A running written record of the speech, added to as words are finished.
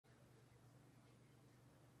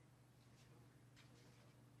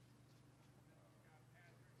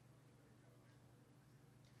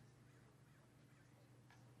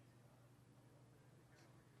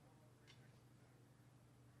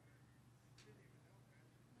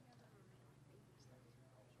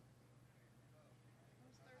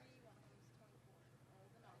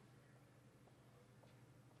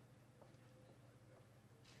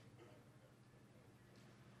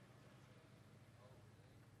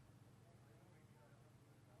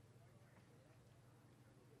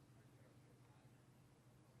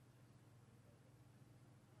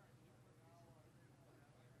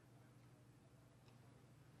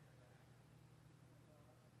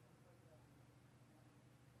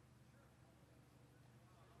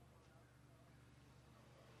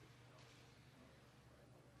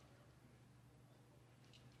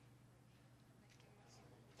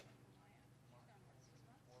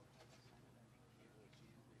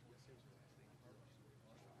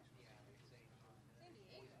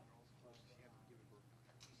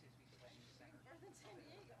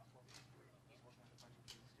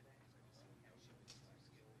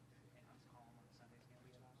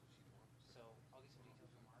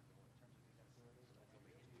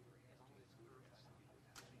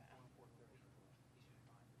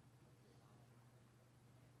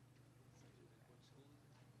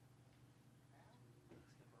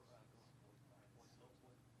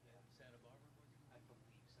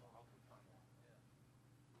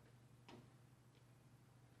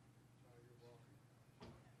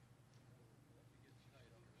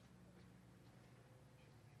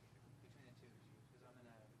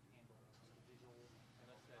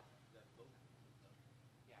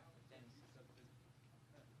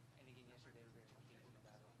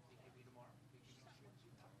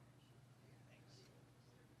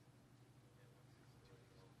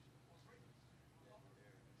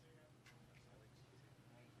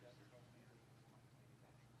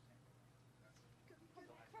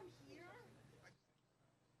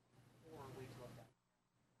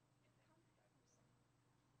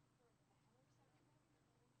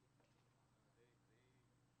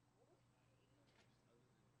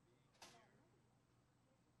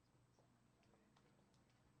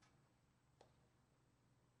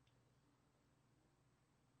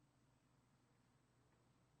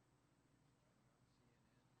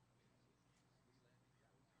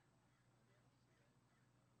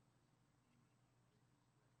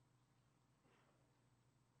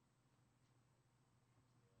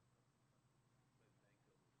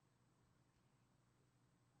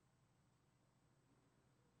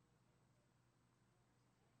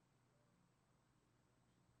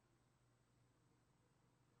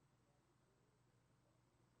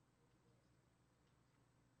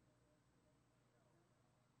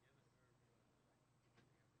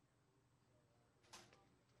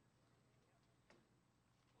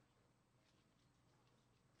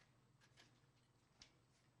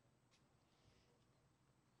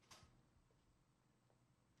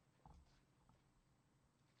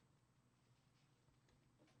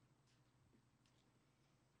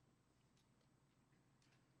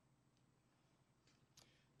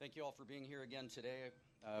Thank you all for being here again today.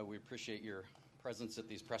 We appreciate your presence at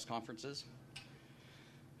these press conferences.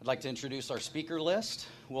 I'd like to introduce our speaker list.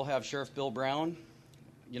 We'll have Sheriff Bill Brown,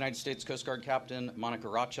 United States Coast Guard Captain Monica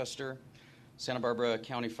Rochester, Santa Barbara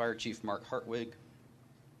County Fire Chief Mark Hartwig,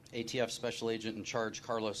 ATF Special Agent in Charge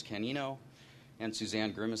Carlos Canino, and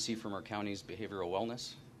Suzanne Grimacy from our county's Behavioral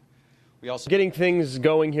Wellness. We also getting things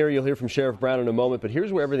going here. You'll hear from Sheriff Brown in a moment, but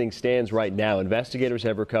here's where everything stands right now. Investigators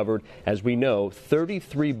have recovered, as we know,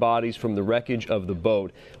 33 bodies from the wreckage of the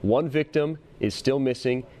boat. One victim is still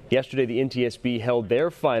missing. Yesterday, the NTSB held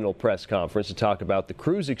their final press conference to talk about the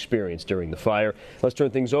crew's experience during the fire. Let's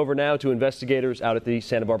turn things over now to investigators out at the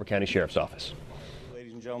Santa Barbara County Sheriff's Office.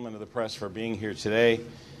 Ladies and gentlemen of the press, for being here today.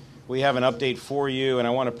 We have an update for you, and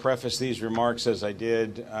I want to preface these remarks as I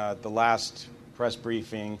did at the last press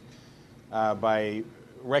briefing by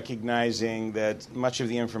recognizing that much of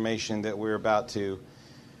the information that we're about to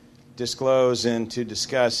disclose and to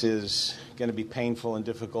discuss is going to be painful and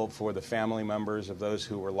difficult for the family members of those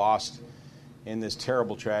who were lost in this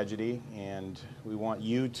terrible tragedy. And we want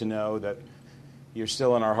you to know that you're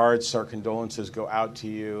still in our hearts. Our condolences go out to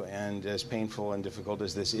you. And as painful and difficult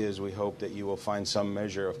as this is, we hope that you will find some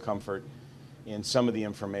measure of comfort in some of the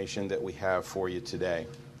information that we have for you today.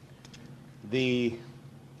 The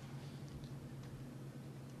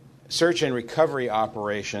search and recovery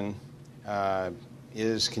operation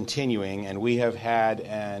is continuing, and we have had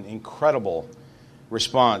an incredible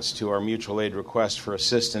response to our mutual aid request for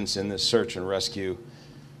assistance in this search and rescue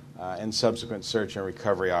and subsequent search and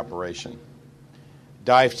recovery operation.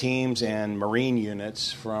 Dive teams and Marine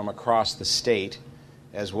units from across the state,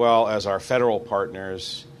 as well as our federal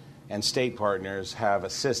partners and state partners, have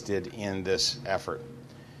assisted in this effort.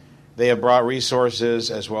 They have brought resources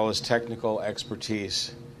as well as technical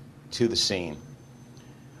expertise to the scene.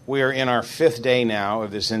 We are in our 5th day now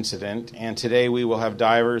of this incident, and today we will have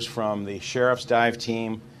divers from the Sheriff's Dive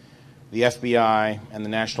Team, the FBI, and the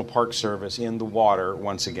National Park Service in the water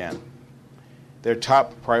once again. Their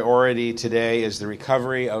top priority today is the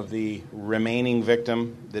recovery of the remaining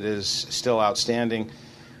victim that is still outstanding,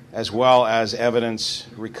 as well as evidence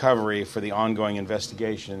recovery for the ongoing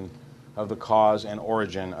investigation of the cause and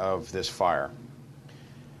origin of this fire.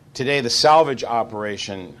 Today, the salvage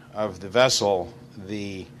operation of the vessel,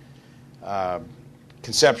 the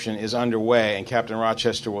Conception, is underway, and Captain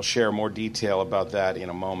Rochester will share more detail about that in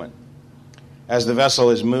a moment. As the vessel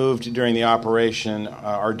is moved during the operation,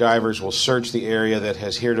 our divers will search the area that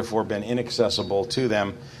has heretofore been inaccessible to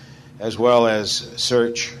them, as well as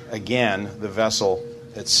search again the vessel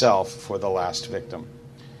itself for the last victim.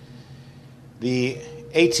 The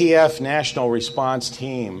ATF National Response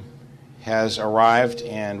Team has arrived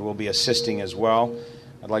and will be assisting as well.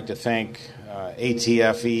 I'd like to thank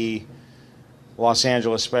ATFE Los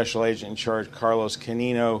Angeles Special Agent in Charge Carlos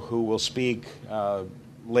Canino, who will speak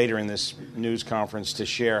later in this news conference to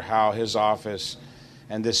share how his office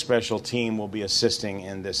and this special team will be assisting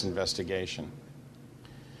in this investigation.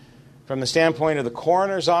 From the standpoint of the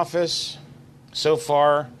coroner's office, so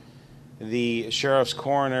far the Sheriff's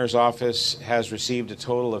Coroner's Office has received a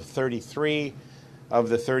total of 33 of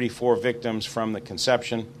the 34 victims from the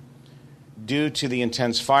Conception. Due to the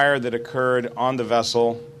intense fire that occurred on the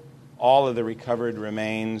vessel, all of the recovered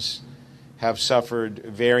remains have suffered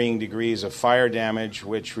varying degrees of fire damage,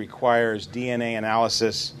 which requires DNA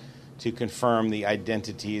analysis to confirm the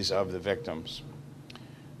identities of the victims.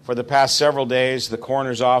 For the past several days, the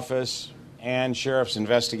coroner's office and sheriff's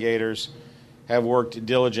investigators have worked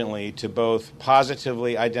diligently to both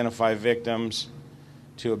positively identify victims,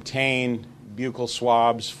 to obtain buccal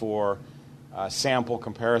swabs for sample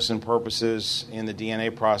comparison purposes in the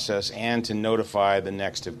DNA process, and to notify the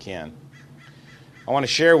next of kin. I want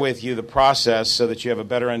to share with you the process so that you have a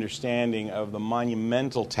better understanding of the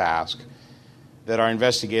monumental task that our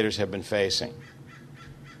investigators have been facing.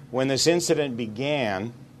 When this incident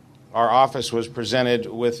began, our office was presented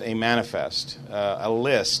with a manifest, a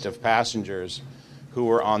list of passengers who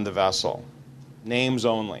were on the vessel, names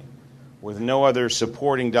only, with no other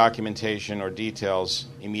supporting documentation or details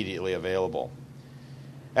immediately available.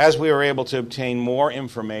 As we were able to obtain more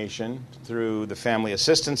information through the Family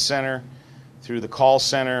Assistance Center, through the call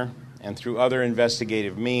center, and through other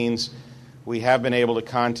investigative means, we have been able to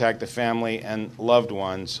contact the family and loved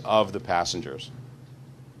ones of the passengers.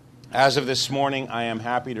 As of this morning, I am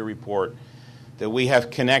happy to report that we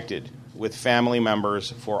have connected with family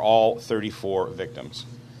members for all 34 victims.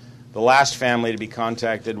 The last family to be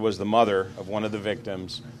contacted was the mother of one of the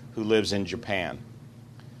victims, who lives in Japan.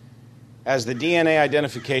 As the DNA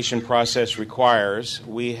identification process requires,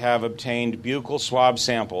 we have obtained buccal swab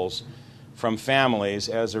samples from families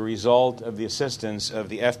as a result of the assistance of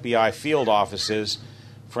the FBI field offices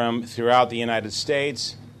from throughout the United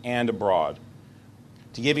States and abroad.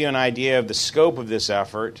 To give you an idea of the scope of this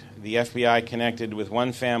effort, the FBI connected with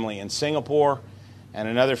one family in Singapore, and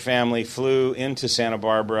another family flew into Santa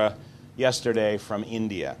Barbara yesterday from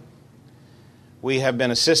India. We have been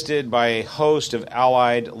assisted by a host of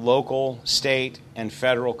allied local, state, and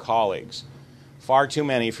federal colleagues. Far too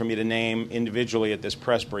many for me to name individually at this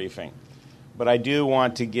press briefing. But I do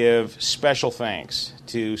want to give special thanks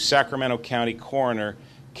to Sacramento County Coroner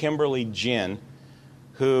Kimberly Jin,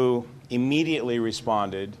 who immediately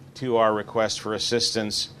responded to our request for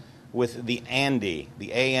assistance with the ANDE,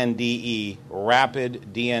 the ANDE,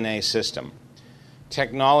 Rapid DNA System,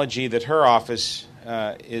 technology that her office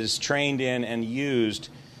is trained in and used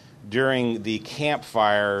during the Camp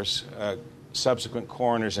Fire's subsequent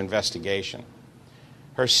coroner's investigation.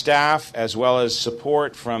 Her staff, as well as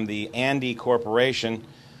support from the ANDE Corporation,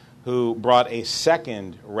 who brought a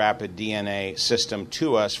second rapid DNA system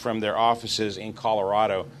to us from their offices in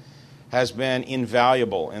Colorado, has been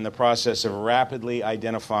invaluable in the process of rapidly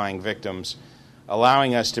identifying victims,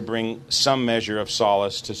 allowing us to bring some measure of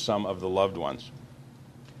solace to some of the loved ones.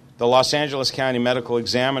 The Los Angeles County Medical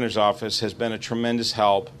Examiner's Office has been a tremendous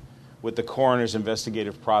help with the coroner's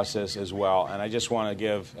investigative process as well, and I just want to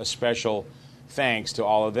give a special thanks to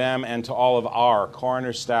all of them and to all of our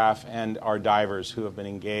coroner staff and our divers who have been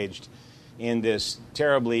engaged in this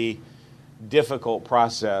terribly difficult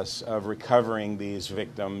process of recovering these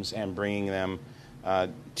victims and bringing them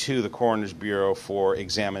to the Coroner's Bureau for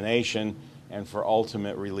examination and for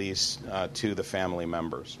ultimate release to the family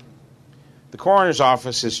members. The coroner's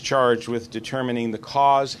office is charged with determining the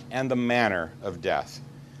cause and the manner of death.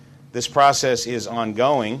 This process is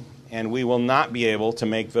ongoing, and we will not be able to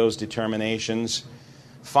make those determinations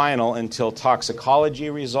final until toxicology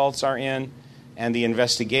results are in and the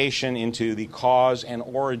investigation into the cause and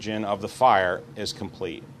origin of the fire is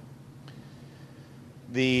complete.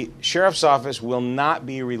 The Sheriff's Office will not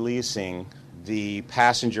be releasing the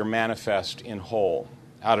passenger manifest in whole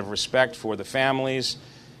out of respect for the families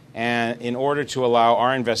and in order to allow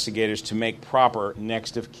our investigators to make proper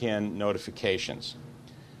next-of-kin notifications.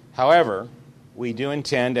 However, we do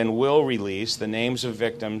intend and will release the names of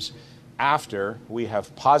victims after we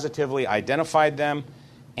have positively identified them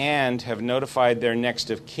and have notified their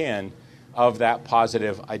next-of-kin of that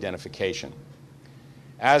positive identification.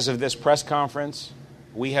 As of this press conference,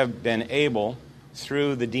 we have been able,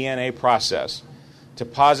 through the DNA process, to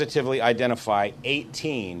positively identify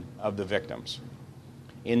 18 of the victims.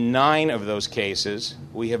 In 9 of those cases,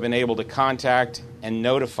 we have been able to contact and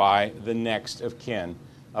notify the next of kin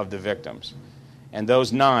of the victims. And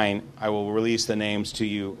those 9, I will release the names to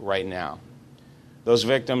you right now. Those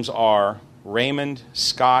victims are Raymond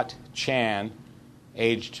Scott Chan,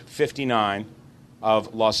 aged 59,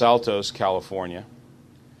 of Los Altos, California.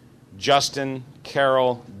 Justin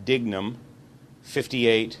Carroll Dignam,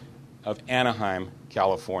 58, of Anaheim,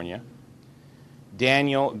 California.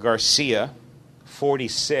 Daniel Garcia,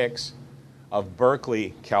 46, of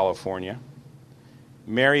Berkeley, California.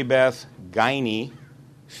 Mary Beth Guiney,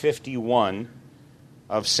 51,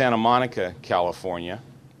 of Santa Monica, California.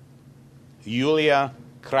 Yulia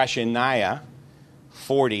Krashenaya,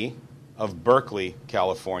 40, of Berkeley,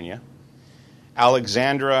 California.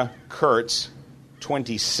 Alexandra Kurtz,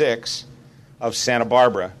 26, of Santa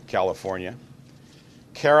Barbara, California.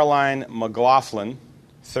 Caroline McLaughlin,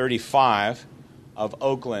 35, of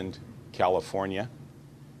Oakland, California.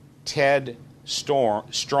 Ted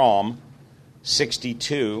Strom,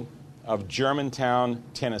 62, of Germantown,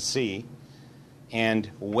 Tennessee. And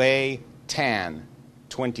Wei Tan,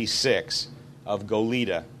 26, of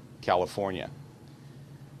Goleta, California.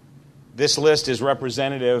 This list is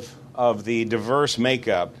representative of the diverse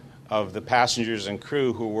makeup of the passengers and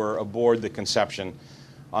crew who were aboard the Conception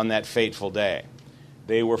on that fateful day.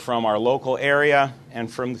 They were from our local area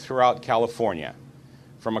and from throughout California,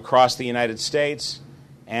 from across the United States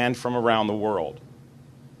and from around the world.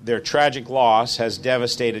 Their tragic loss has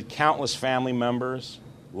devastated countless family members,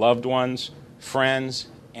 loved ones, friends,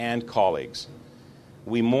 and colleagues.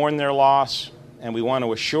 We mourn their loss, and we want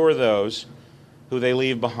to assure those who they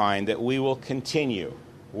leave behind that we will continue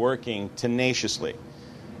working tenaciously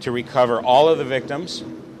to recover all of the victims,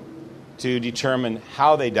 to determine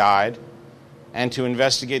how they died, and to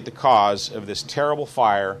investigate the cause of this terrible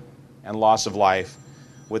fire and loss of life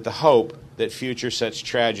with the hope that future such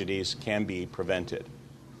tragedies can be prevented.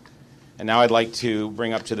 And now I'd like to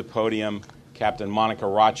bring up to the podium Captain Monica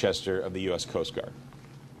Rochester of the U.S. Coast Guard.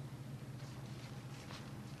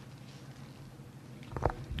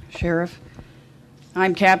 Sheriff,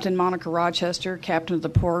 I'm Captain Monica Rochester, Captain of the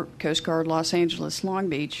Port Coast Guard Los Angeles Long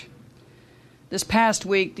Beach. This past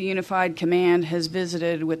week, the Unified Command has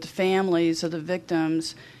visited with the families of the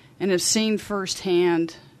victims and have seen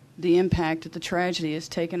firsthand the impact that the tragedy has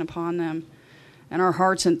taken upon them. And our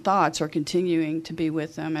hearts and thoughts are continuing to be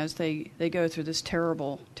with them as they go through this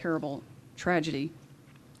terrible, terrible tragedy.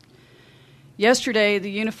 Yesterday, the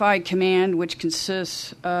Unified Command, which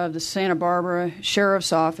consists of the Santa Barbara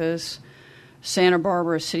Sheriff's Office, Santa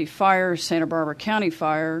Barbara City Fire, Santa Barbara County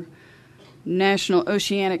Fire, National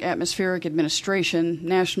Oceanic Atmospheric Administration,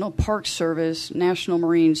 National Park Service, National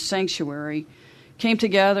Marine Sanctuary, came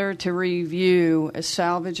together to review a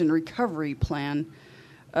salvage and recovery plan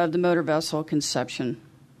of the motor vessel Conception.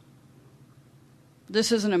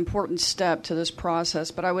 This is an important step to this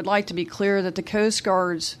process, but I would like to be clear that the Coast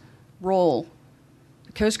Guard's role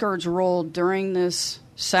during this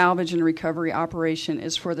salvage and recovery operation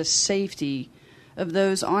is for the safety of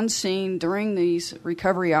those on scene during these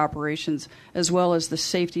recovery operations, as well as the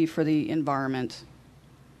safety for the environment.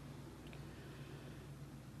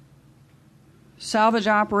 Salvage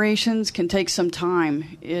operations can take some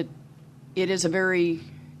time. It is a very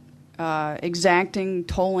exacting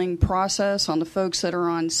tolling process on the folks that are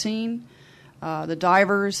on scene, the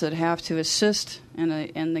divers that have to assist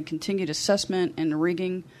in the continued assessment and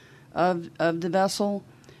rigging of the vessel.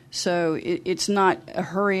 So it's not a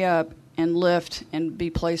hurry up and lift and be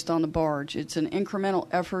placed on the barge. It's an incremental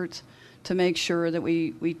effort to make sure that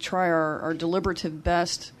we try our deliberative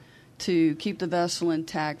best to keep the vessel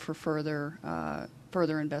intact for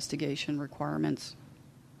further investigation requirements.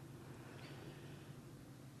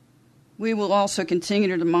 We will also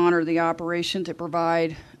continue to monitor the operation to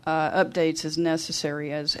provide updates as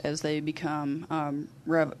necessary as they become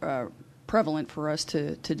prevalent for us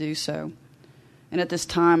to do so. And at this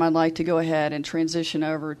time, I'd like to go ahead and transition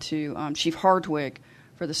over to Chief Hardwick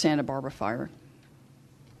for the Santa Barbara Fire.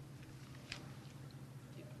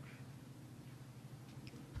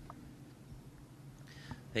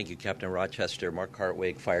 Thank you, Captain Rochester. Mark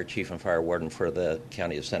Hartwig, Fire Chief and Fire Warden for the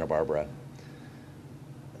County of Santa Barbara.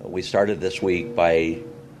 We started this week by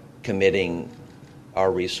committing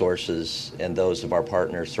our resources and those of our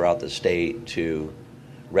partners throughout the state to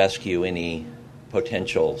rescue any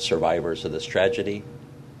potential survivors of this tragedy.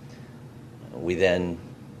 We then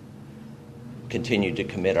continued to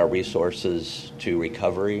commit our resources to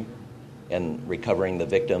recovery and recovering the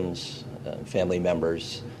victims, family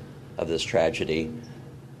members of this tragedy.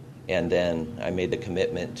 And then I made the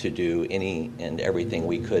commitment to do any and everything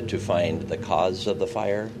we could to find the cause of the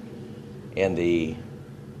fire and the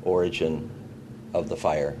origin of the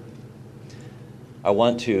fire. I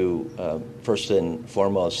want to first and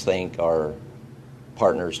foremost thank our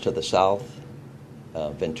partners to the south,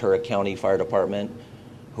 Ventura County Fire Department,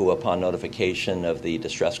 who upon notification of the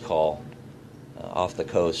distress call off the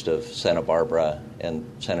coast of Santa Barbara and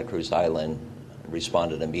Santa Cruz Island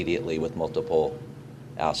responded immediately with multiple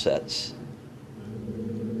assets.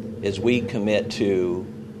 As we commit to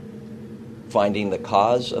finding the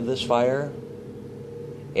cause of this fire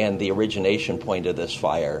and the origination point of this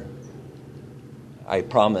fire, I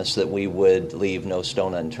promise that we would leave no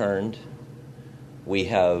stone unturned. We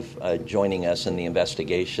have joining us in the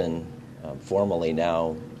investigation formally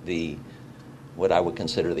now what I would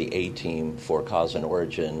consider the A-team for cause and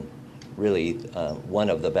origin, really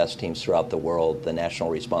one of the best teams throughout the world, the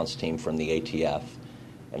National Response Team from the ATF.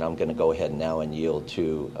 And I'm going to go ahead now and yield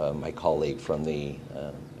to my colleague from the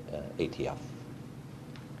ATF.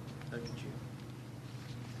 Thank you, Chief.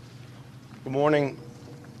 Good morning.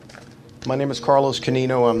 My name is Carlos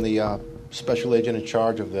Canino. I'm the Special Agent in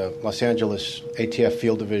charge of the Los Angeles ATF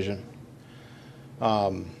Field Division.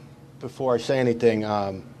 Before I say anything,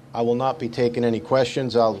 I will not be taking any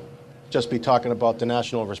questions. I'll just be talking about the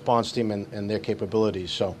National Response Team and their capabilities.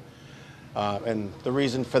 So, and the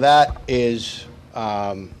reason for that is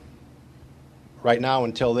right now,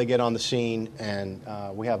 until they get on the scene and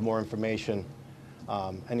we have more information,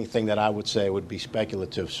 anything that I would say would be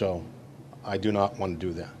speculative, so I do not want to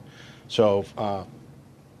do that. So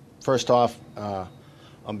first off,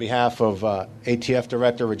 on behalf of ATF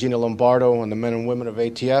Director Regina Lombardo and the men and women of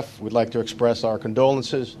ATF, we'd like to express our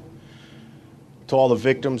condolences to all the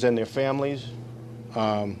victims and their families.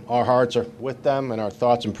 Our hearts are with them and our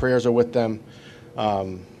thoughts and prayers are with them.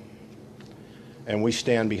 And we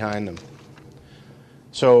stand behind them.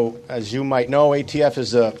 So, as you might know, ATF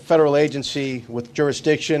is a federal agency with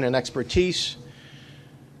jurisdiction and expertise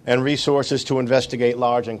and resources to investigate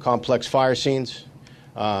large and complex fire scenes.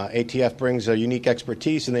 ATF brings a unique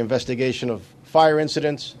expertise in the investigation of fire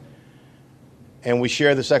incidents, and we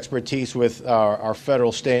share this expertise with our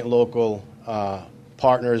federal, state, and local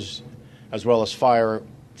partners as well as fire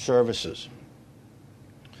services.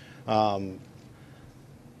 ATF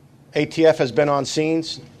has been on scene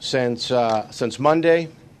since Monday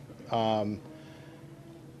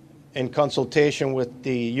in consultation with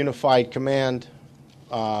the Unified Command.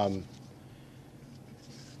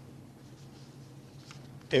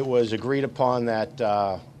 It was agreed upon that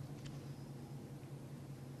the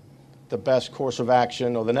best course of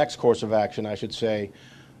action, or the next course of action, I should say,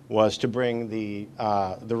 was to bring the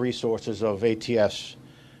resources of ATF's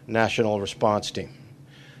National Response Team.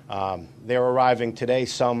 They're arriving today.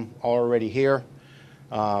 Some are already here.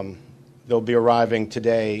 They'll be arriving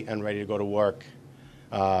today and ready to go to work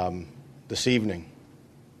this evening.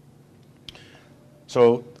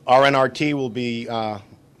 So our NRT will be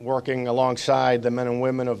working alongside the men and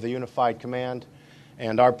women of the Unified Command,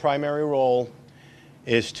 and our primary role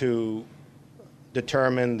is to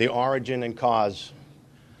determine the origin and cause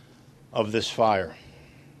of this fire.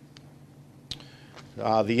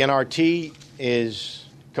 The NRT is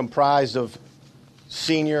comprised of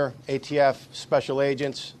senior ATF special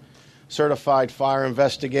agents, certified fire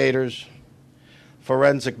investigators,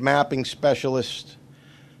 forensic mapping specialists,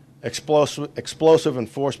 explosive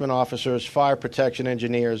enforcement officers, fire protection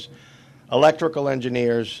engineers, electrical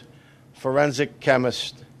engineers, forensic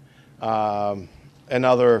chemists, and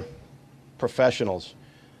other professionals.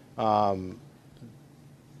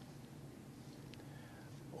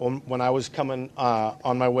 When I was coming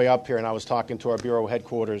on my way up here and I was talking to our Bureau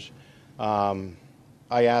headquarters, I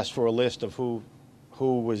asked for a list of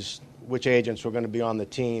which agents were going to be on the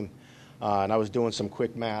team, and I was doing some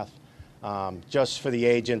quick math. Just for the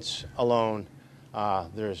agents alone,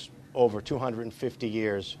 there's over 250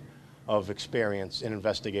 years of experience in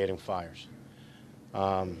investigating fires.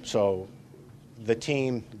 So the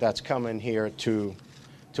team that's coming here to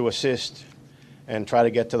assist and try to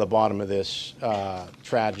get to the bottom of this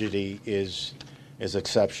tragedy is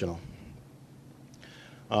exceptional.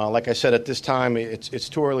 Like I said, at this time, it's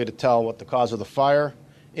too early to tell what the cause of the fire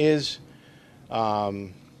is.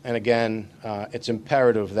 And again, it's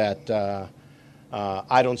imperative that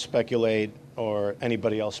I don't speculate or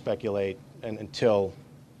anybody else speculate until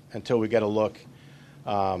we get a look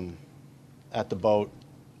at the boat,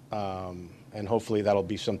 and hopefully that'll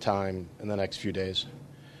be sometime in the next few days.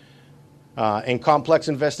 In complex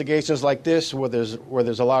investigations like this, where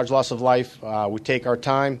there's a large loss of life, we take our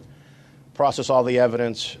time, process all the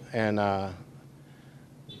evidence, and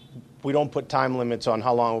we don't put time limits on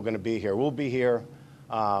how long we're going to be here. We'll be here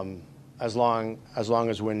as long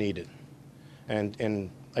as we're needed. And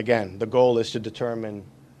again, the goal is to determine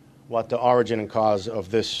what the origin and cause of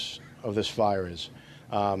this fire is.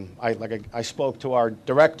 I spoke to our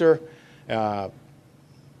director,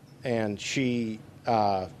 and she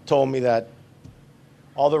told me that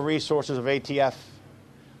all the resources of ATF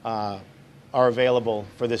are available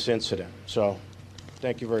for this incident. So,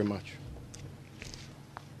 thank you very much.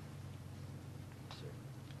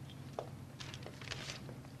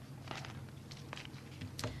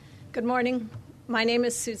 Good morning. My name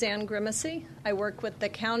is Suzanne Grimacy. I work with the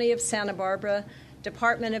County of Santa Barbara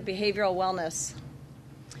Department of Behavioral Wellness.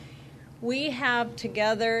 We have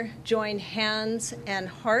together joined hands and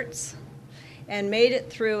hearts and made it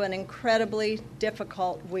through an incredibly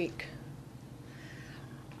difficult week.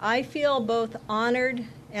 I feel both honored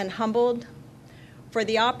and humbled for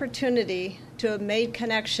the opportunity to have made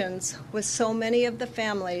connections with so many of the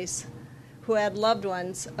families who had loved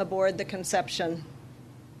ones aboard the Conception.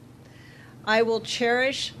 I will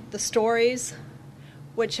cherish the stories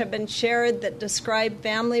which have been shared that describe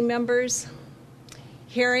family members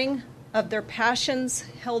hearing of their passions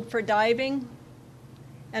held for diving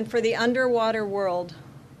and for the underwater world.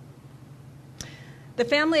 The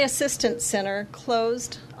Family Assistance Center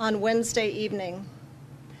closed on Wednesday evening.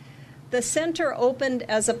 The center opened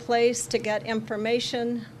as a place to get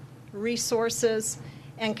information, resources,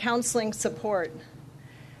 and counseling support,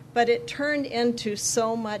 but it turned into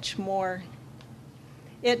so much more.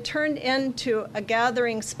 It turned into a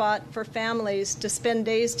gathering spot for families to spend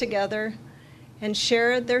days together and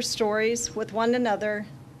share their stories with one another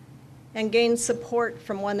and gain support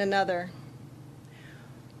from one another.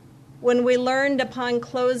 When we learned upon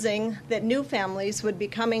closing that new families would be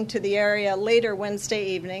coming to the area later Wednesday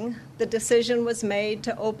evening, the decision was made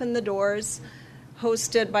to open the doors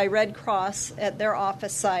hosted by Red Cross at their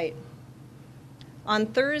office site. On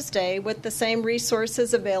Thursday, with the same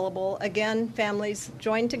resources available, again, families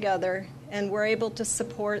joined together and were able to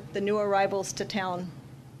support the new arrivals to town.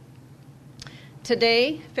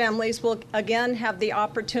 Today, families will again have the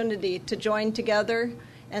opportunity to join together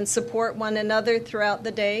and support one another throughout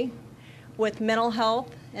the day with mental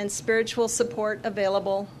health and spiritual support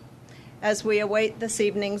available as we await this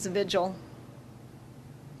evening's vigil.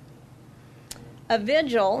 A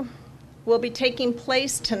vigil will be taking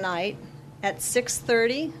place tonight at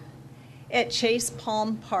 6:30 at Chase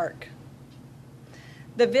Palm Park.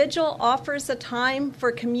 The vigil offers a time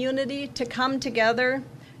for community to come together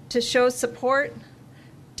to show support,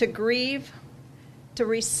 to grieve, to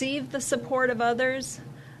receive the support of others,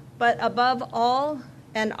 but above all,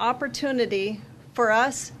 an opportunity for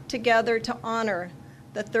us together to honor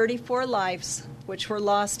the 34 lives which were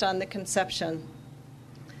lost on the conception.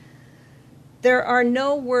 There are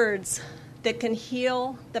no words that can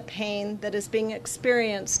heal the pain that is being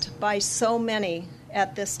experienced by so many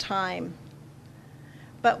at this time.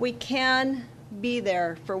 But we can be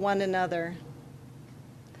there for one another.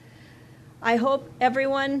 I hope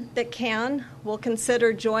everyone that can will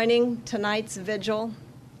consider joining tonight's vigil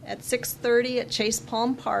at 6:30 at Chase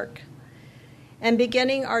Palm Park and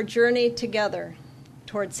beginning our journey together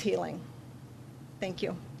towards healing. Thank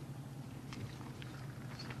you.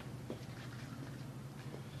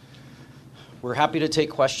 We're happy to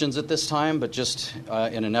take questions at this time, but just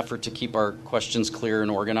in an effort to keep our questions clear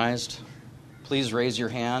and organized, please raise your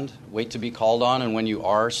hand, wait to be called on, and when you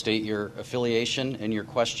are, state your affiliation and your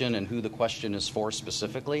question and who the question is for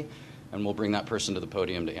specifically, and we'll bring that person to the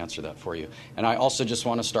podium to answer that for you. And I also just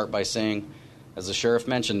want to start by saying, as the sheriff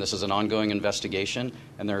mentioned, this is an ongoing investigation,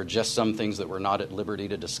 and there are just some things that we're not at liberty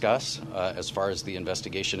to discuss as far as the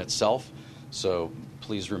investigation itself. So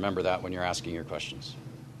please remember that when you're asking your questions.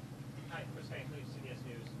 Hi, Chris Hankley, CBS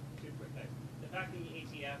News. Two quick things. The fact that the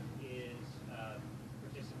ATF is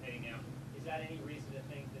participating now, is that any reason to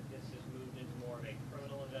think that this has moved into more of a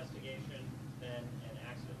criminal investigation than an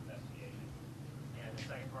accident investigation? And the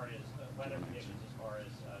second part is weather conditions as far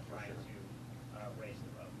as trying to raise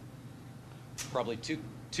the boat. Probably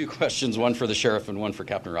two questions, one for the sheriff and one for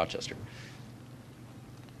Captain Rochester.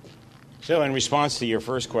 So in response to your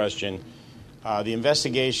first question, the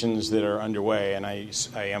investigations that are underway, and I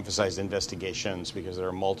emphasize investigations because there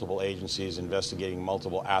are multiple agencies investigating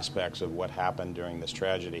multiple aspects of what happened during this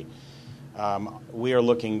tragedy. We are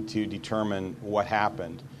looking to determine what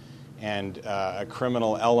happened. And a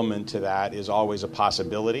criminal element to that is always a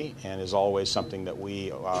possibility and is always something that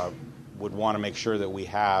we would want to make sure that we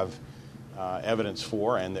have evidence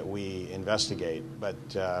for and that we investigate. But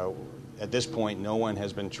at this point, no one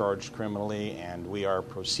has been charged criminally, and we are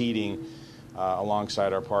proceeding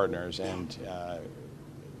alongside our partners. And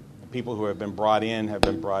the people who have been brought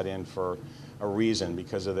in for a reason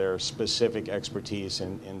because of their specific expertise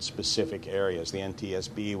in specific areas. The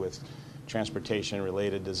NTSB with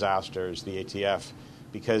transportation-related disasters, the ATF,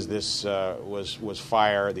 because this was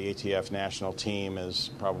fire, the ATF national team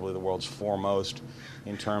is probably the world's foremost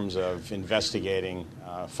in terms of investigating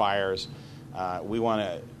fires. We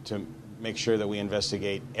want to make sure that we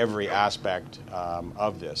investigate every aspect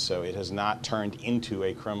of this. So it has not turned into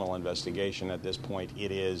a criminal investigation at this point.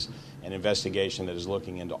 It is an investigation that is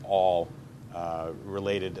looking into all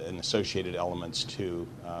related and associated elements to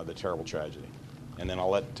the terrible tragedy. And then I'll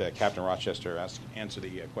let Captain Rochester answer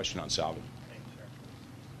the question on salvage.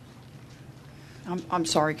 I'm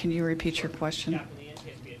sorry, can you repeat your question? Captain, the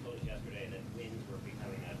NTSB had told us yesterday that winds were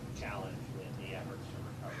becoming a challenge with the efforts to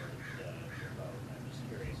recover the boat. I'm just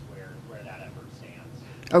curious where that effort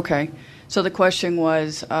stands. Okay. So the question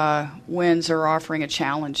was, winds are offering a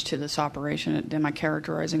challenge to this operation. Am I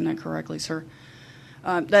characterizing that correctly, sir?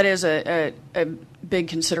 That is a big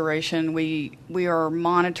consideration. We are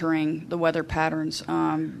monitoring the weather patterns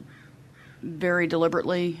very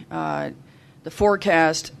deliberately. The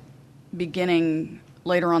forecast beginning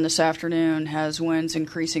later on this afternoon has winds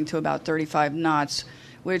increasing to about 35 knots,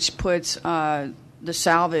 which puts the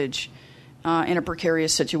salvage in a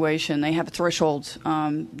precarious situation. They have thresholds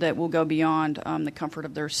that will go beyond the comfort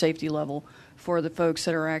of their safety level for the folks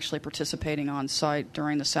that are actually participating on site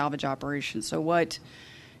during the salvage operation. So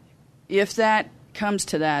if that comes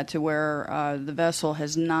to that, to where the vessel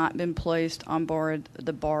has not been placed on board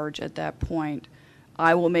the barge at that point,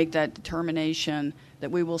 I will make that determination that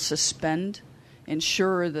we will suspend,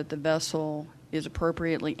 ensure that the vessel is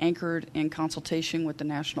appropriately anchored in consultation with the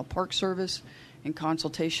National Park Service, in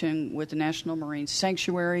consultation with the National Marine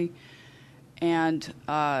Sanctuary, and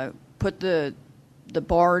put the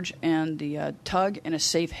barge and the tug in a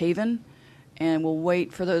safe haven, and we'll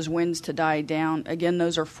wait for those winds to die down. Again,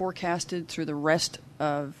 those are forecasted through the rest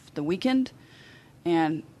of the weekend,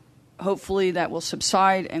 and hopefully that will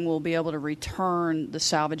subside and we'll be able to return the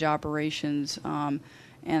salvage operations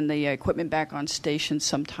and the equipment back on station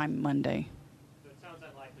sometime Monday. So it sounds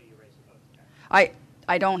unlikely you raise the boat. Okay.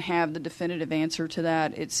 I don't have the definitive answer to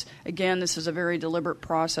that. Again, this is a very deliberate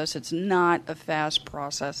process. It's not a fast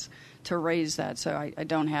process to raise that, so I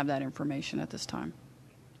don't have that information at this time.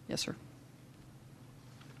 Yes, sir.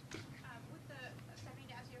 With the Stephanie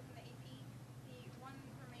Dazzio from the AP, the one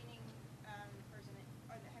remaining person,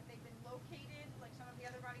 have they been located like some of the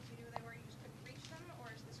other bodies you knew they were, you just couldn't reach them,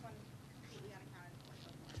 or is this one completely unaccounted for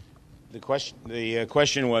so far? The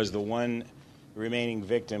question was the one remaining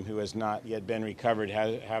victim who has not yet been recovered.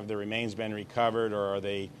 Have the remains been recovered, or are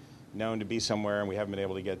they known to be somewhere and we haven't been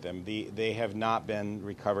able to get them? They have not been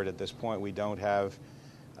recovered at this point. We don't have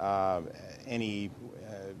any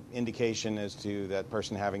indication as to that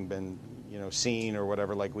person having been, seen or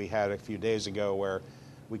whatever, like we had a few days ago where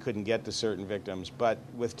we couldn't get to certain victims. But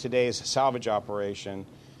with today's salvage operation,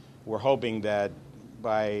 we're hoping that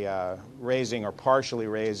by raising or partially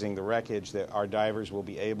raising the wreckage, that our divers will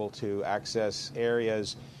be able to access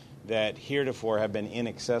areas that heretofore have been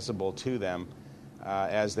inaccessible to them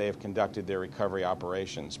as they have conducted their recovery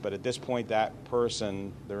operations. But at this point, that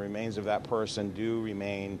person, the remains of that person do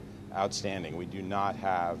remain outstanding. We do not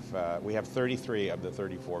have, we have 33 of the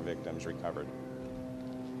 34 victims recovered.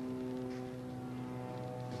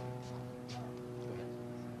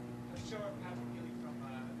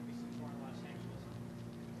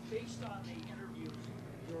 Based on the interviews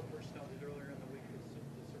your personnel did earlier in the week with the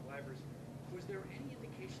survivors, was there any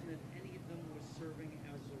indication that any of them was serving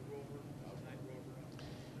as a rover, outside rover?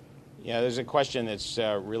 Yeah, there's a question that's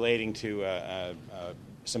relating to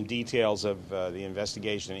some details of the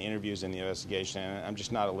investigation and interviews in the investigation, and I'm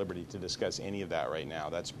just not at liberty to discuss any of that right now.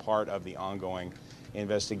 That's part of the ongoing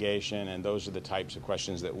investigation, and those are the types of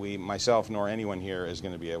questions that myself nor anyone here is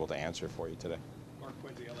going to be able to answer for you today. Mark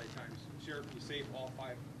Quincy, LA Times. Sheriff, you say all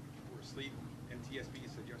 5 were asleep. NTSB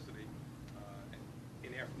said yesterday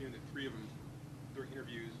in the afternoon that 3 of them, during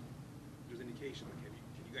interviews, there's indication. Can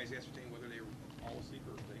you guys ascertain whether they were all asleep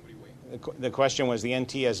or was anybody awake? The question was the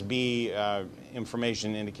NTSB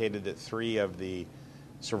information indicated that 3 of the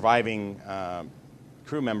surviving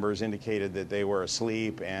crew members indicated that they were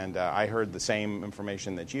asleep, and I heard the same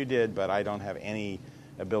information that you did, but I don't have any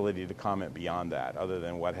ability to comment beyond that other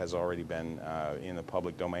than what has already been in the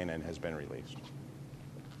public domain and has been released.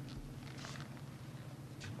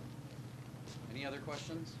 Any other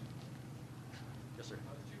questions? Yes, sir. 2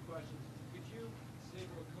 questions. Could you say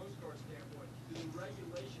from a Coast Guard standpoint, do the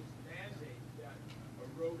regulations mandate that a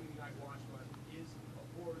roving night watch weapon is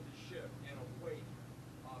aboard the ship and awake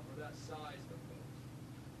for that size of boat?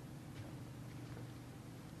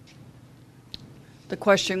 The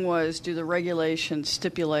question was, do the regulations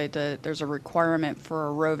stipulate that there's a requirement for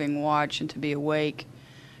a roving watch and to be awake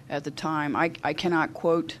at the time? I cannot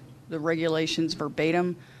quote the regulations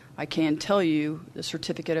verbatim. I can tell you the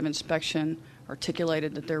certificate of inspection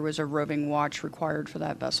articulated that there was a roving watch required for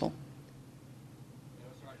that vessel.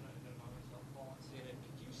 Could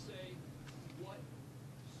you say what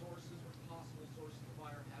sources or possible sources of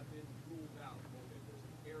fire have been ruled out, or if there's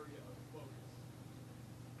an area of focus?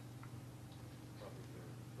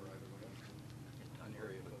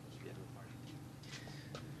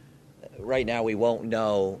 Right now, we won't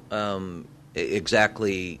know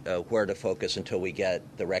exactly where to focus until we get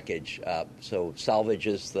the wreckage up. So salvage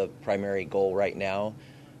is the primary goal right now.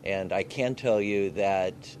 And I can tell you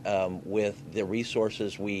that with the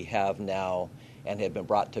resources we have now and have been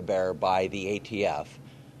brought to bear by the ATF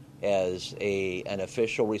as an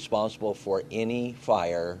official responsible for any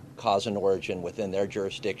fire, cause and origin within their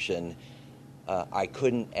jurisdiction, I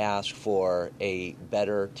couldn't ask for a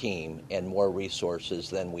better team and more resources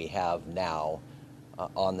than we have now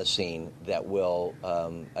on the scene that will,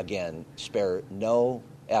 again, spare no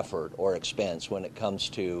effort or expense when it comes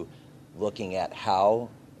to looking at how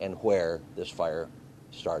and where this fire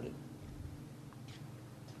started.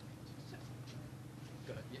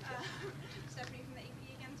 Stephanie from the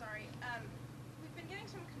AP again, sorry. We've been getting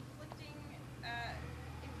some conflicting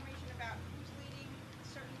information about who's leading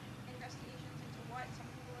certain investigations into what. Some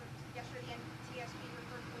people yesterday the NTSB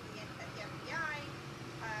referred to the FBI.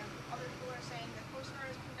 Other people are saying the Coast Guard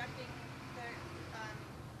is conducting the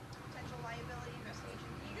potential liability investigation.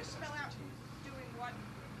 Can you just spell out who's doing what,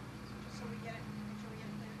 just so we get it, make sure we get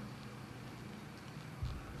it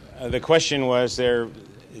clear? The question was there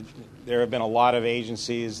have been a lot of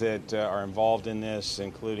agencies that are involved in this,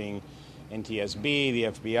 including NTSB, the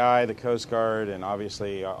FBI, the Coast Guard, and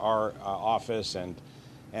obviously our office and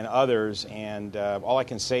others. And all I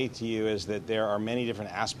can say to you is that there are many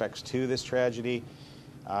different aspects to this tragedy.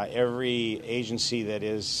 Every agency that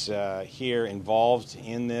is here involved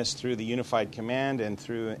in this through the Unified Command and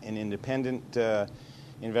through an independent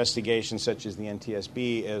investigation such as the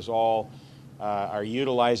NTSB is all are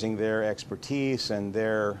utilizing their expertise and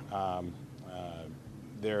their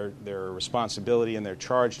responsibility and their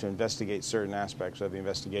charge to investigate certain aspects of the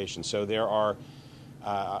investigation. So there are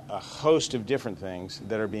a host of different things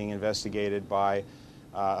that are being investigated by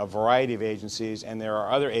a variety of agencies, and there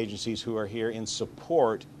are other agencies who are here in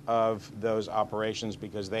support of those operations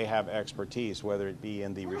because they have expertise, whether it be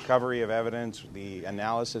in the recovery of evidence, the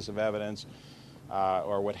analysis of evidence,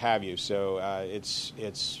 or what have you. So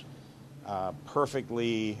it's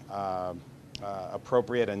perfectly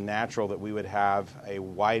appropriate and natural that we would have a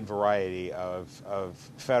wide variety of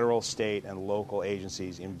federal, state, and local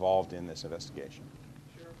agencies involved in this investigation.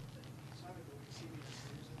 Sheriff, Simon, when you see these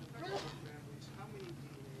families, how many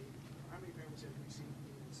families have you received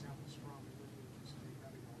samples from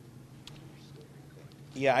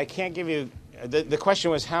and Yeah, I can't give you. The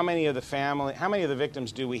question was how many of the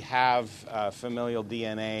victims do we have familial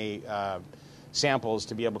DNA samples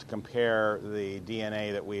to be able to compare the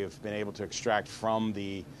DNA that we've been able to extract from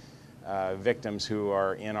the victims who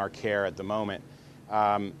are in our care at the moment.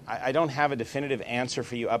 I don't have a definitive answer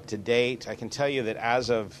for you up to date. I can tell you that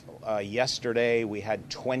as of yesterday, we had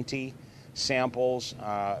 20 samples.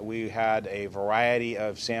 We had a variety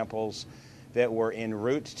of samples that were en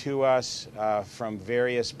route to us from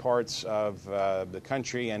various parts of the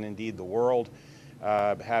country and indeed the world,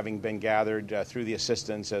 having been gathered through the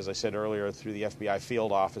assistance, as I said earlier, through the FBI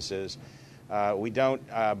field offices. I don't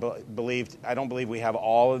believe we have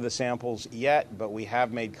all of the samples yet, but we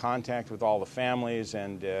have made contact with all the families,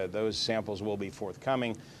 and those samples will be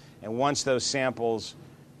forthcoming. And once those samples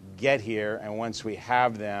get here, and once we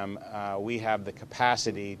have them, we have the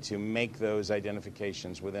capacity to make those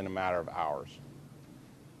identifications within a matter of hours.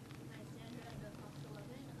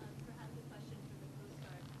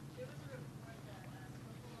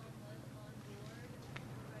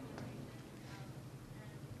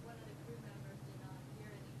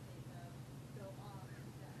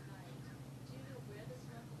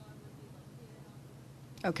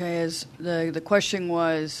 Okay, as the question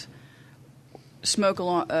was, smoke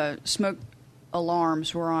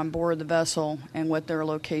alarms were on board the vessel and what their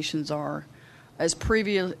locations are. As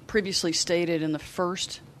previously stated in the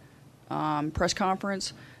first press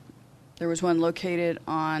conference, there was one located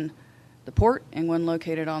on the port and one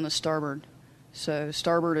located on the starboard. So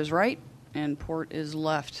starboard is right and port is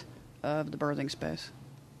left of the berthing space.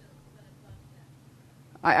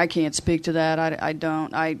 I can't speak to that.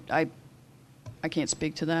 I can't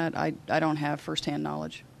speak to that. I don't have firsthand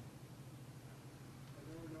knowledge.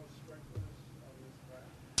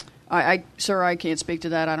 Sir, I can't speak to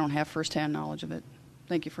that. I don't have firsthand knowledge of it.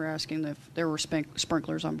 Thank you for asking if there were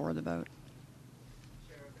sprinklers on board the boat.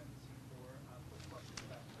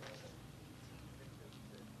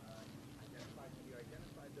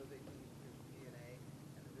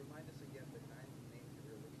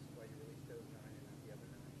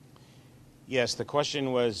 Yes, the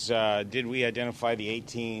question was, did we identify the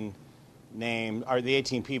 18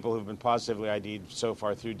 people who've been positively ID'd so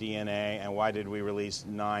far through DNA, and why did we release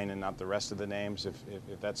 9 and not the rest of the names, if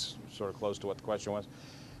that's sort of close to what the question was?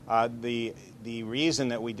 The reason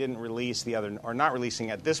that we didn't release the other, or not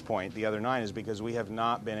releasing at this point, the other 9 is because we have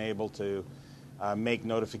not been able to make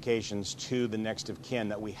notifications to the next of kin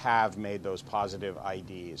that we have made those positive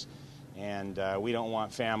IDs. And we don't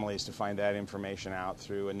want families to find that information out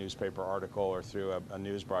through a newspaper article or through a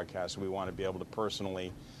news broadcast. We want to be able to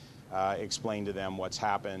personally explain to them what's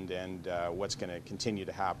happened and what's going to continue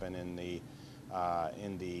to happen in the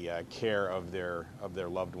care of their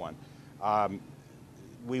loved one.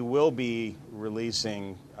 We will be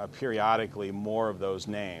releasing periodically more of those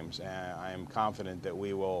names, and I am confident that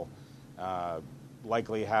we will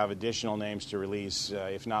likely have additional names to release,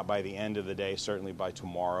 if not by the end of the day, certainly by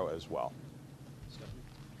tomorrow as well.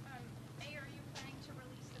 A, are you planning to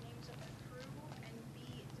release the names of the crew? And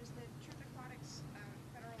B, does the Truth Aquatics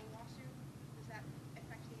federal lawsuit, does that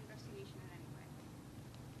affect the investigation in any way?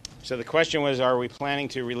 So the question was, are we planning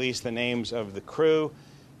to release the names of the crew,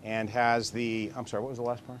 and has the, I'm sorry, what was the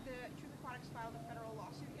last part? The Truth Aquatics filed a federal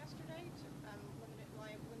lawsuit yesterday to limit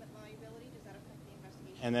liability. Does that affect the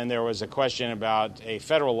investigation? And then there was a question about a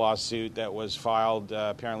federal lawsuit that was filed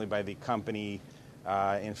apparently by the company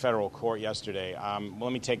in federal court yesterday.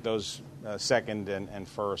 Let me take those second and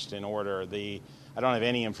first in order. I don't have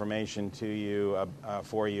any information to you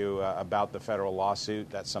for you about the federal lawsuit.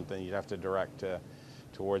 That's something you'd have to direct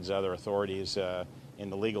towards other authorities in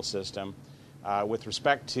the legal system. With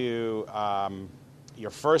respect to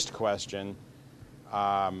your first question,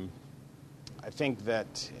 I think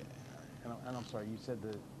that, and I'm sorry, you said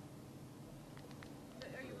that. Are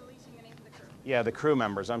you releasing the names of the crew? Yeah, the crew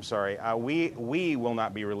members. I'm sorry. We will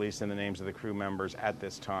not be releasing the names of the crew members at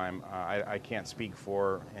this time. I can't speak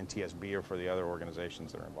for NTSB or for the other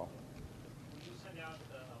organizations that are involved. Did you send out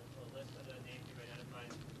a list of the names you've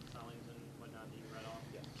identified, spellings and whatnot that you read off?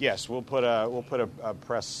 Yes, we'll put a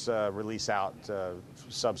press release out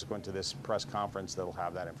subsequent to this press conference that'll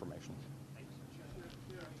have that information.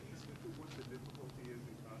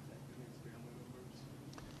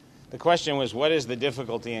 The question was, what is the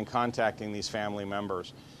difficulty in contacting these family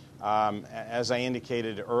members? As I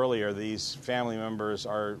indicated earlier, these family members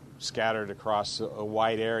are scattered across a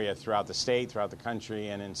wide area throughout the state, throughout the country,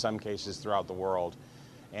 and in some cases throughout the world.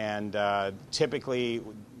 And typically,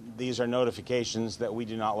 these are notifications that we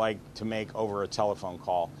do not like to make over a telephone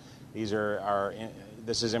call.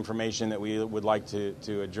 This is information that we would like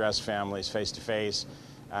to address families face-to-face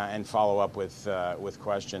and follow up with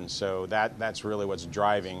questions. So that's really what's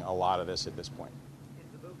driving a lot of this at this point. Is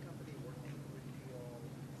the boat company working with you all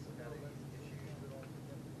about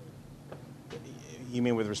any issues? You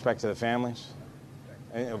mean with respect to the families?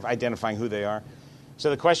 Of identifying who they are? So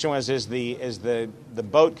the question was, is the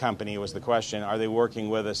boat company, was the question, are they working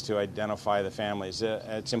with us to identify the families?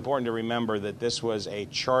 It's important to remember that this was a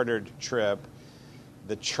chartered trip.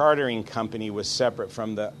 The chartering company was separate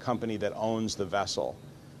from the company that owns the vessel.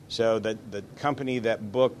 So the company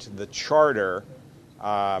that booked the charter,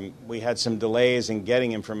 we had some delays in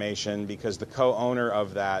getting information because the co-owner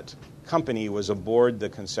of that company was aboard the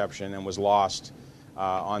Conception and was lost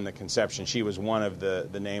on the Conception. She was one of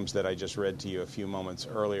the names that I just read to you a few moments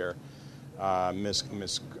earlier,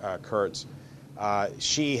 Miss Kurtz.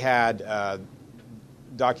 She had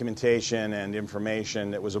documentation and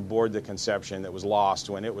information that was aboard the Conception that was lost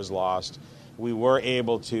when it was lost. We were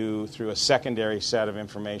able to, through a secondary set of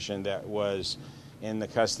information that was in the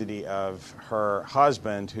custody of her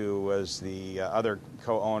husband, who was the other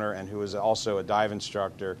co-owner and who was also a dive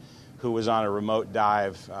instructor, who was on a remote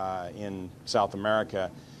dive in South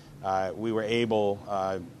America. We were able,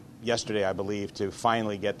 yesterday I believe, to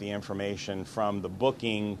finally get the information from the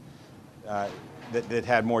booking that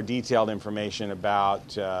had more detailed information about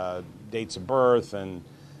dates of birth and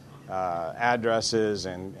addresses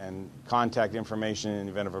and contact information in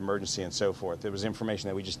the event of emergency and so forth. There was information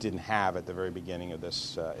that we just didn't have at the very beginning of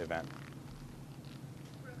this event.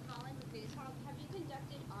 Have you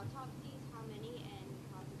conducted autopsies? How many and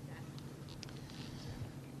cause of death?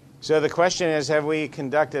 So the question is, have we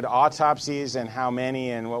conducted autopsies and how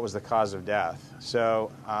many and what was the cause of death?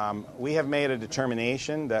 So we have made a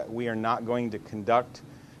determination that we are not going to conduct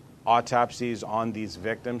autopsies on these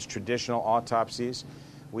victims, traditional autopsies.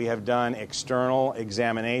 We have done external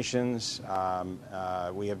examinations.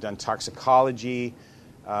 We have done toxicology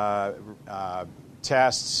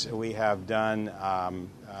tests. We have done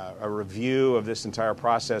a review of this entire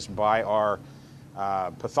process by our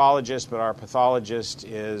pathologist, but our pathologist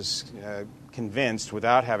is convinced,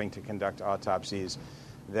 without having to conduct autopsies,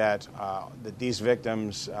 that these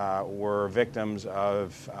victims were victims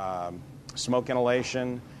of smoke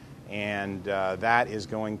inhalation, and that is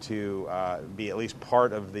going to be at least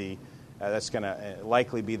part of the, that's going to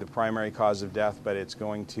likely be the primary cause of death, but it's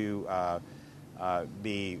going to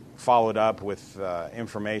be followed up with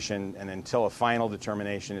information, and until a final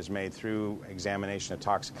determination is made through examination of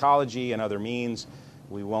toxicology and other means,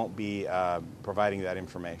 we won't be providing that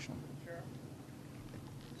information.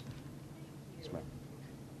 Yes, ma'am.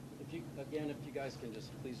 If you guys can just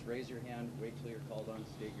please raise your hand, wait till you're called on,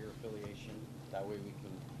 state your affiliation. That way we can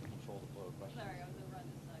control the flow of questions. Sorry, I was over on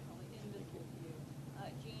this side, probably invisible to you.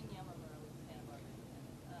 Jane Yamamura with Santa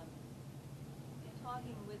Barbara. In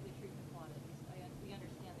talking with the treatment quantities, we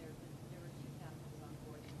understand there were two captains on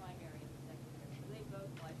board, the primary and the secondary. Were they both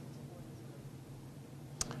licensed for this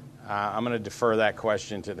boat? I'm going to defer that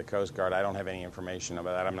question to the Coast Guard. I don't have any information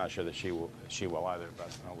about that. I'm not sure that she will either, but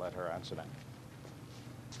I'll let her answer that.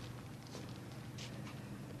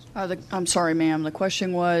 I'm sorry, ma'am. The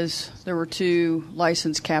question was, there were two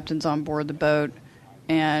licensed captains on board the boat,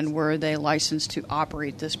 and were they licensed to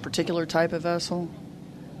operate this particular type of vessel?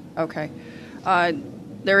 Okay.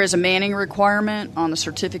 There is a manning requirement on the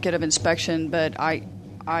certificate of inspection, but I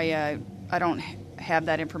don't have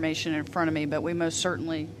that information in front of me, but we most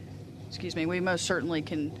certainly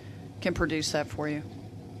can produce that for you.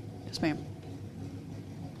 Yes, ma'am.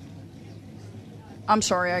 I'm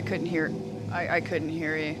sorry, I couldn't hear. I couldn't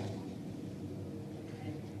hear you.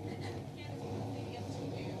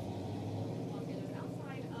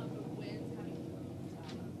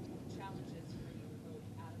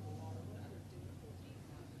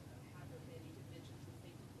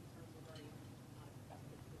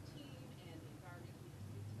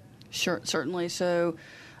 Sure, certainly. So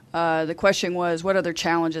The question was, what other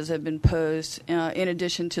challenges have been posed in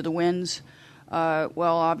addition to the winds?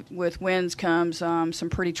 With winds comes some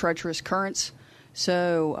pretty treacherous currents.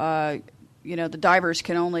 So, the divers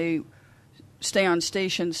can only stay on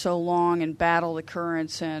station so long and battle the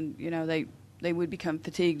currents, and they would become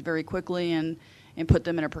fatigued very quickly and put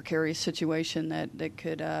them in a precarious situation that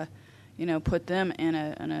could put them in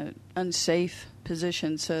an unsafe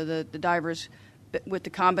position. So the divers, with the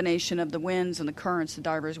combination of the winds and the currents, the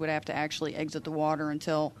divers would have to actually exit the water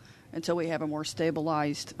until we have a more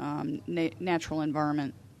stabilized natural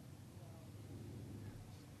environment.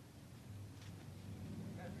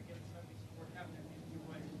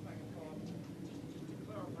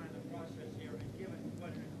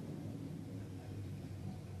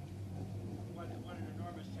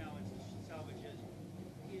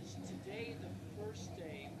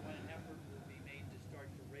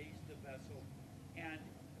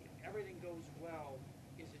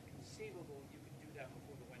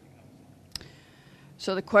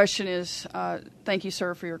 So the question is, thank you,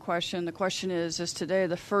 sir, for your question. The question is today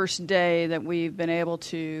the first day that we've been able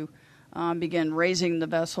to begin raising the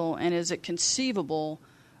vessel, and is it conceivable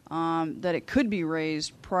that it could be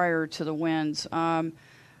raised prior to the winds?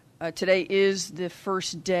 Today is the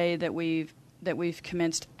first day that we've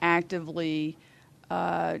commenced actively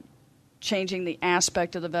changing the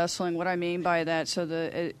aspect of the vessel, and what I mean by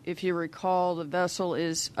that, if you recall, the vessel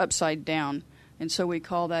is upside down, and so we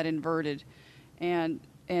call that inverted. And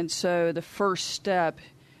so the first step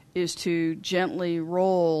is to gently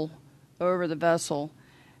roll over the vessel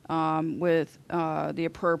with the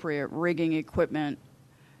appropriate rigging equipment,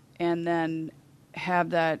 and then have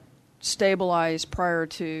that stabilized prior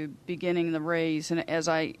to beginning the raise. And as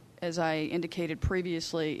I indicated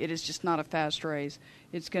previously, it is just not a fast raise.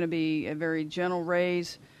 It's going to be a very gentle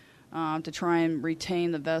raise to try and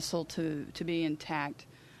retain the vessel to be intact.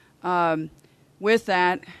 With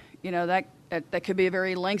that, that could be a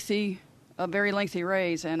very lengthy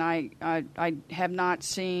raise, and I have not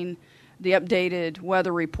seen the updated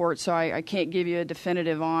weather report, so I can't give you a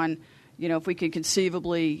definitive on, if we could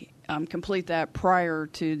conceivably complete that prior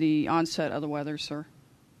to the onset of the weather, sir.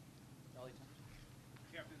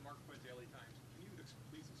 Captain Mark Quincy, LA Times. Can you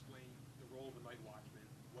please explain the role of the night watchman,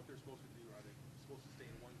 what they're supposed to do? Are they supposed to stay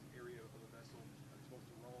in one area of the vessel? Are they supposed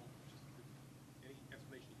to roam? Any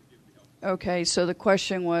explanation you can give would be helpful. Okay, so the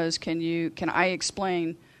question was, can I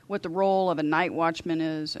explain what the role of a night watchman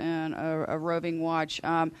is and a roving watch?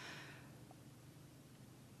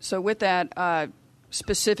 So with that,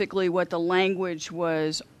 specifically what the language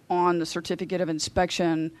was on the certificate of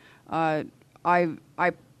inspection, I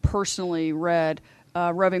personally read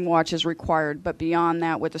roving watch is required, but beyond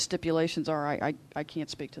that, what the stipulations are, I can't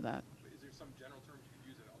speak to that. Is there some general terms you could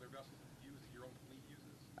use that other vessels use, that your own fleet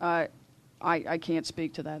uses? I can't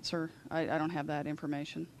speak to that, sir. I don't have that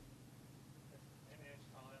information.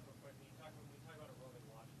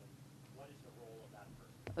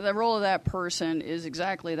 The role of that person is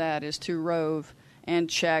exactly that, is to rove and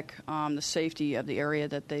check the safety of the area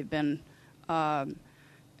that they've been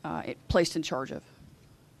placed in charge of.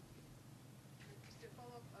 Just a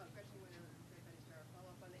follow-up question,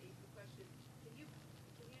 follow-up on the AP question. Can you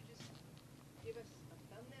just give us a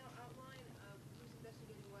thumbnail outline of who's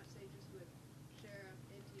investigating what, say, just with Sheriff,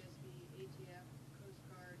 NTSB, ATF, Coast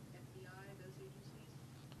Guard, FBI, those agencies?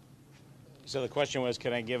 So the question was,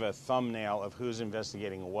 can I give a thumbnail of who's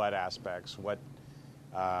investigating what aspects,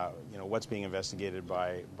 what's being investigated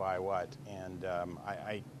by what? And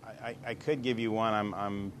I could give you one.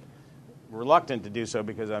 I'm reluctant to do so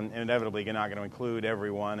because I'm inevitably not going to include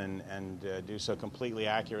everyone and do so completely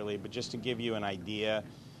accurately. But just to give you an idea,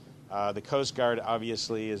 the Coast Guard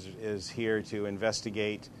obviously is here to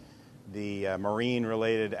investigate the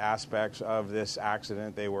marine-related aspects of this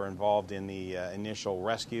accident. They were involved in the initial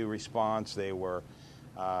rescue response. They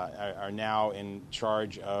are now in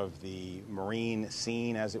charge of the marine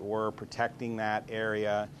scene, as it were, protecting that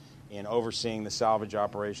area and overseeing the salvage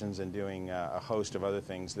operations and doing a host of other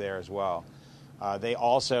things there as well. They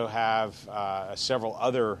also have several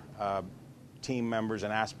other team members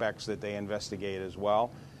and aspects that they investigate as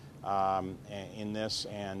well in this,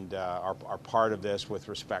 and are part of this with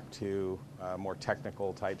respect to more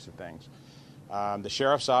technical types of things. The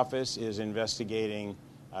Sheriff's Office is investigating.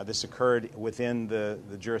 This occurred within the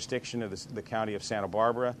jurisdiction of the County of Santa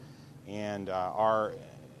Barbara, and our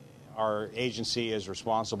agency is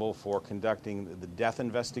responsible for conducting the death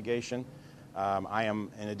investigation. I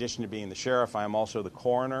am, in addition to being the sheriff, I am also the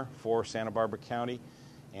coroner for Santa Barbara County,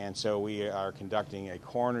 and so we are conducting a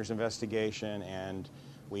coroner's investigation, and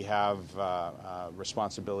we have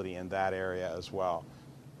responsibility in that area as well.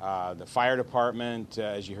 The fire department,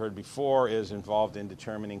 as you heard before, is involved in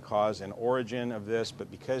determining cause and origin of this, but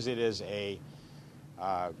because it is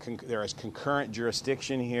there is concurrent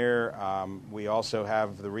jurisdiction here, we also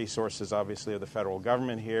have the resources, obviously, of the federal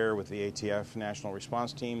government here with the ATF National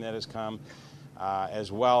Response Team that has come,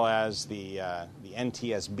 as well as the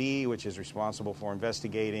NTSB, which is responsible for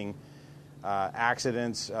investigating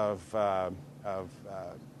accidents of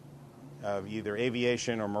either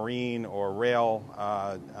aviation or marine or rail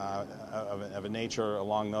of a nature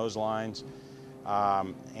along those lines.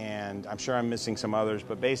 And I'm sure I'm missing some others,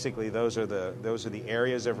 but basically those are the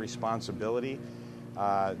areas of responsibility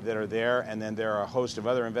that are there. And then there are a host of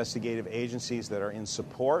other investigative agencies that are in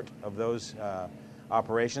support of those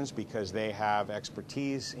operations because they have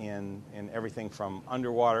expertise in everything from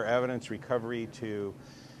underwater evidence recovery to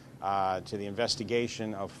the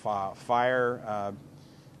investigation of fire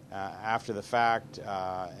after the fact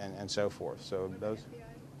and so forth. So those.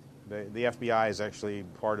 The FBI is actually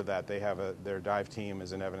part of that. They have their dive team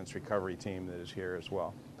is an evidence recovery team that is here as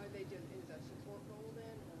well. Are they doing is that support role then?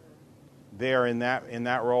 Or? They are in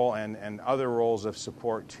that role and other roles of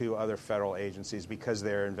support to other federal agencies because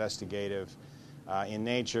they're investigative in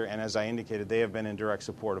nature. And as I indicated, they have been in direct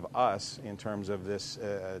support of us in terms of this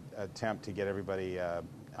attempt to get everybody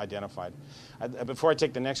identified. Before I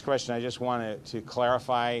take the next question, I just wanted to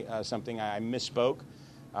clarify something. I misspoke.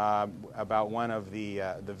 About one of the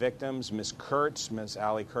victims, Ms. Kurtz. Ms.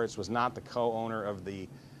 Allie Kurtz was not the co-owner of the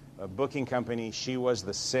booking company. She was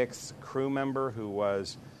the sixth crew member who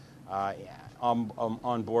was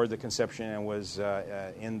on board the Conception and was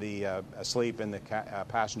asleep in the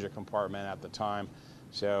passenger compartment at the time.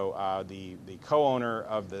 So the co-owner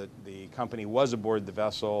of the company was aboard the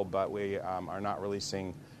vessel, but we are not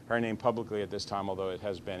releasing her name publicly at this time, although it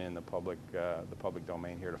has been in the public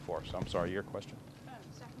domain heretofore. So I'm sorry, your question.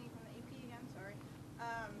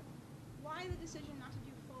 Why the decision not to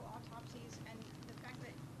do full autopsies and the fact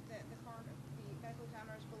that the medical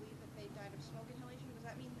examiners believe that they died of smoke inhalation? Does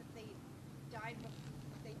that mean that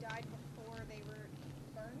they died before they were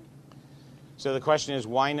burned? So the question is,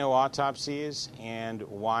 why no autopsies and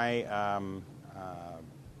why?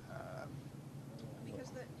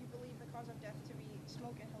 Because you believe the cause of death to be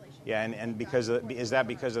smoke inhalation. Yeah, and because is that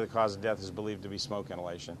because of the cause of death is believed to be smoke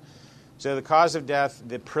inhalation? So the cause of death,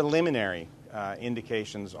 the preliminary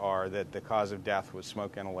indications are that the cause of death was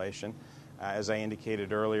smoke inhalation. As I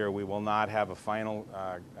indicated earlier, we will not have a final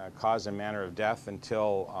cause and manner of death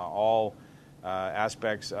until all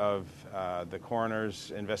aspects of the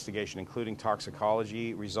coroner's investigation, including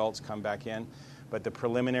toxicology results, come back in. But the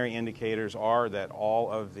preliminary indicators are that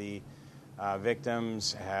all of the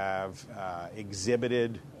victims have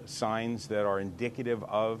exhibited signs that are indicative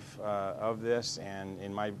of this. And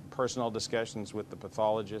in my personal discussions with the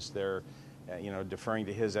pathologist, they're deferring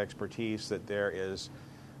to his expertise that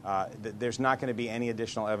there's not going to be any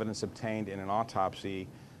additional evidence obtained in an autopsy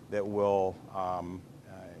that will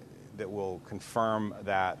confirm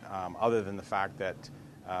that, other than the fact that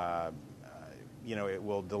it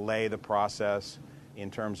will delay the process in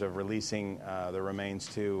terms of releasing the remains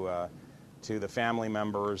to the family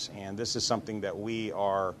members. And this is something that we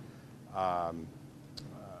are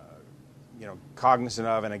cognizant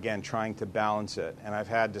of, and again, trying to balance it. And I've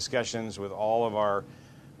had discussions with all of our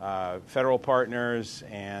federal partners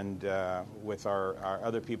and with our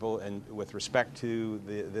other people, and with respect to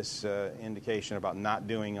this indication about not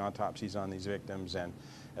doing autopsies on these victims. And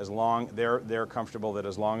as long they're comfortable that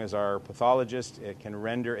as long as our pathologist can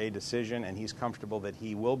render a decision, and he's comfortable that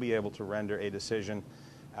he will be able to render a decision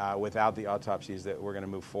without the autopsies, that we're going to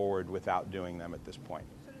move forward without doing them at this point.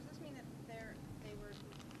 So does this mean that they were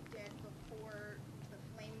dead before the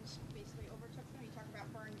flames basically overtook them? You talk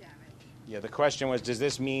about burn damage. Yeah, the question was, does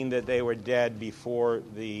this mean that they were dead before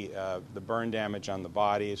the burn damage on the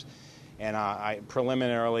bodies? And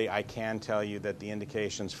preliminarily, I can tell you that the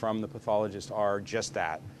indications from the pathologist are just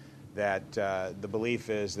that the belief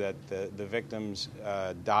is that the victims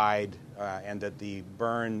died and that the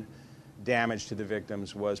burn damage to the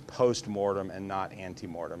victims was post-mortem and not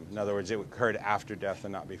ante-mortem. In other words, it occurred after death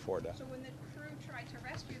and not before death. So when the crew tried to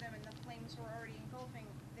rescue them and the flames were already engulfing,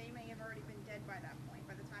 they may have already been dead by that point,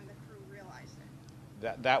 by the time the crew realized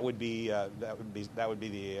it. That would be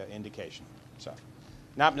the indication. So,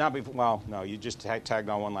 not before. Well, no, you just tagged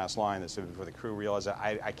on one last line that said before the crew realized that.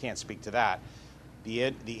 I can't speak to that.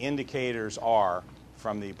 The indicators are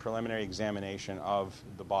from the preliminary examination of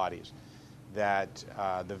the bodies that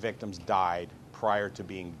the victims died prior to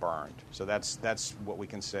being burned. So that's what we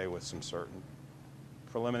can say with some certain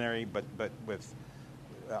preliminary, but with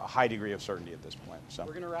a high degree of certainty at this point. So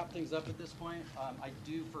we're going to wrap things up at this point. I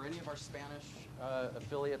do, for any of our Spanish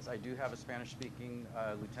affiliates, I do have a Spanish-speaking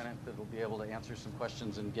lieutenant that will be able to answer some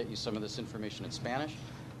questions and get you some of this information in Spanish.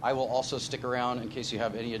 I will also stick around in case you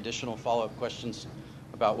have any additional follow-up questions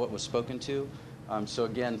about what was spoken to. So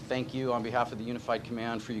again, thank you on behalf of the Unified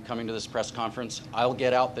Command for you coming to this press conference. I'll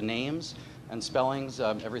get out the names and spellings,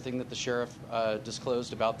 everything that the sheriff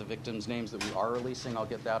disclosed about the victims' names that we are releasing. I'll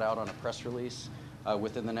get that out on a press release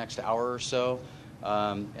within the next hour or so.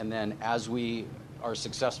 And then as we are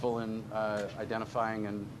successful in identifying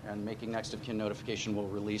and making next of kin notification, we'll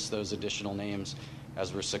release those additional names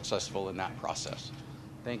as we're successful in that process.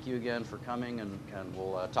 Thank you again for coming, and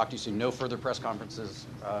we'll talk to you soon. No further press conferences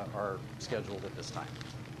are scheduled at this time.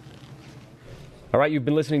 All right, you've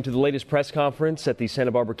been listening to the latest press conference at the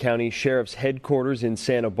Santa Barbara County Sheriff's Headquarters in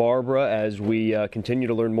Santa Barbara as we continue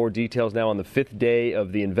to learn more details now on the 5th day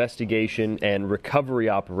of the investigation and recovery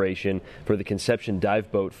operation for the Conception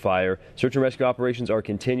dive boat fire. Search and rescue operations are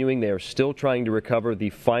continuing. They are still trying to recover the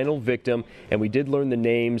final victim, and we did learn the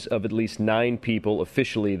names of at least 9 people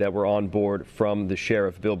officially that were on board from the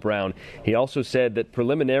sheriff, Bill Brown. He also said that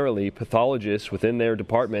preliminarily pathologists within their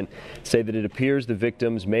department say that it appears the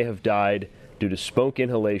victims may have died due to smoke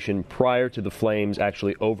inhalation prior to the flames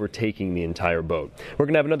actually overtaking the entire boat. We're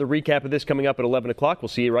going to have another recap of this coming up at 11 o'clock. We'll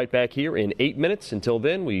see you right back here in 8 minutes. Until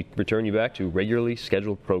then, we return you back to regularly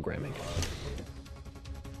scheduled programming.